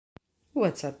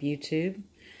What's up, YouTube?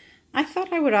 I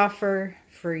thought I would offer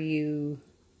for you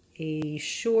a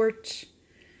short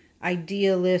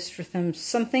idea list for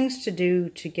some things to do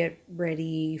to get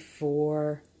ready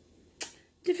for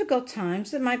difficult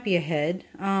times that might be ahead.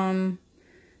 The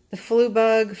flu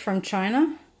bug from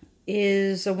China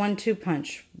is a 1-2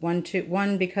 punch.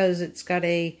 One because it's got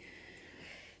a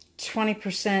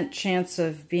 20% chance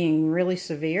of being really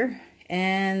severe,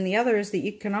 and the other is the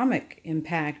economic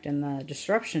impact and the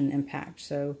disruption impact.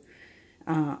 So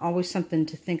always something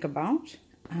to think about.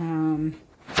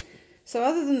 So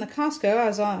other than the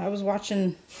Costco, I was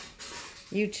watching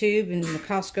YouTube, and the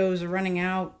Costco's are running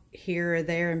out here or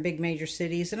there in big major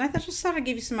cities, and I just thought I'd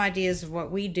give you some ideas of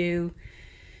what we do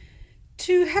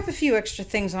to have a few extra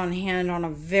things on hand on a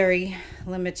very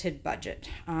limited budget.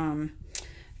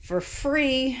 For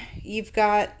free, you've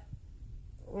got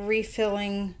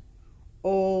refilling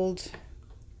old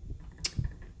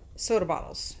soda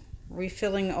bottles,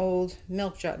 refilling old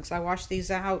milk jugs. I wash these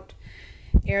out,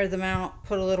 air them out,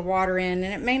 put a little water in,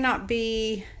 and it may not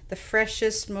be the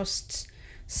freshest, most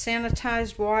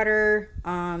sanitized water.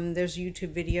 There's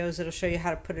YouTube videos that'll show you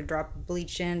how to put a drop of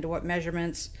bleach in, to what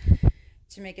measurements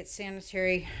to make it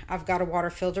sanitary. I've got a water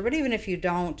filter, but even if you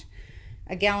don't,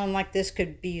 a gallon like this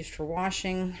could be used for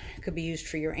washing, could be used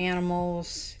for your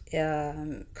animals,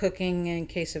 cooking in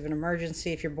case of an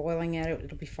emergency. If you're boiling it,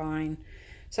 it'll be fine.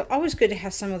 So always good to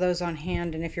have some of those on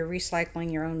hand. And if you're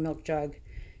recycling your own milk jug,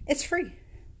 it's free.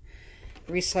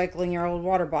 Recycling your old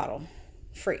water bottle,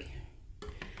 free.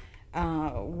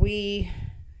 We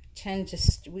tend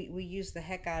to we use the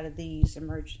heck out of these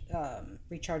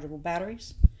rechargeable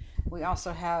batteries. We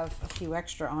also have a few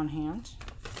extra on hand.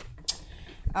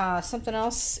 Something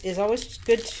else is always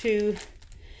good to,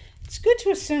 it's good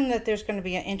to assume that there's going to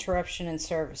be an interruption in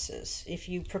services. If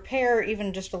you prepare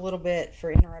even just a little bit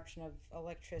for interruption of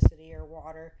electricity or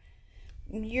water,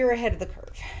 you're ahead of the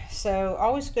curve. So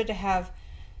always good to have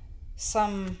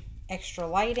some extra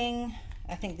lighting.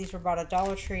 I think these were bought at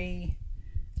Dollar Tree,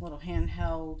 little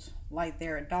handheld light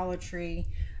there at Dollar Tree.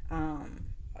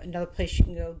 Another place you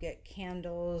can go get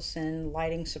candles and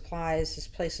lighting supplies is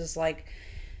places like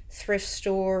thrift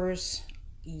stores,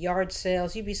 yard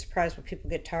sales. You'd be surprised what people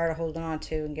get tired of holding on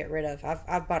to and get rid of.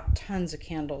 I've bought tons of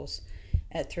candles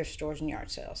at thrift stores and yard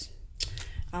sales.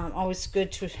 Always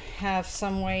good to have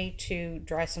some way to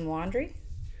dry some laundry,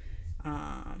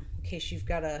 in case you've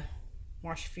got to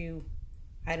wash a few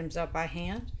items up by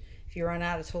hand. If you run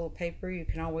out of toilet paper, you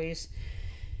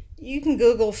can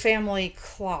Google family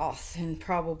cloth and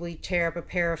probably tear up a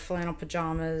pair of flannel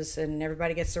pajamas, and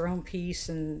everybody gets their own piece,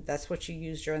 and that's what you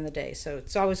use during the day. So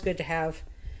it's always good to have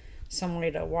some way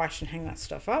to wash and hang that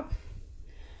stuff up.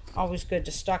 Always good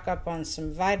to stock up on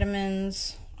some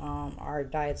vitamins. Our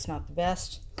diet's not the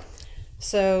best.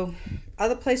 So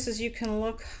other places you can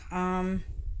look.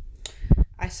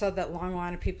 I saw that long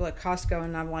line of people at Costco,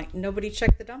 and I'm like, nobody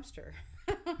checked the dumpster.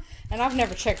 And I've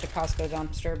never checked a Costco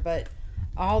dumpster, but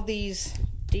all these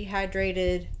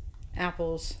dehydrated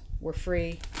apples were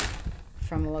free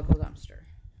from a local dumpster,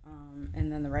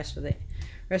 and then the rest of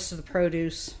the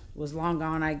produce was long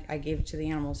gone. I gave it to the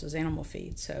animals as animal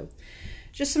feed. So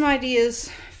just some ideas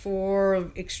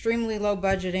for extremely low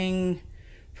budgeting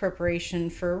preparation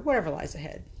for whatever lies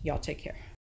ahead. Y'all take care.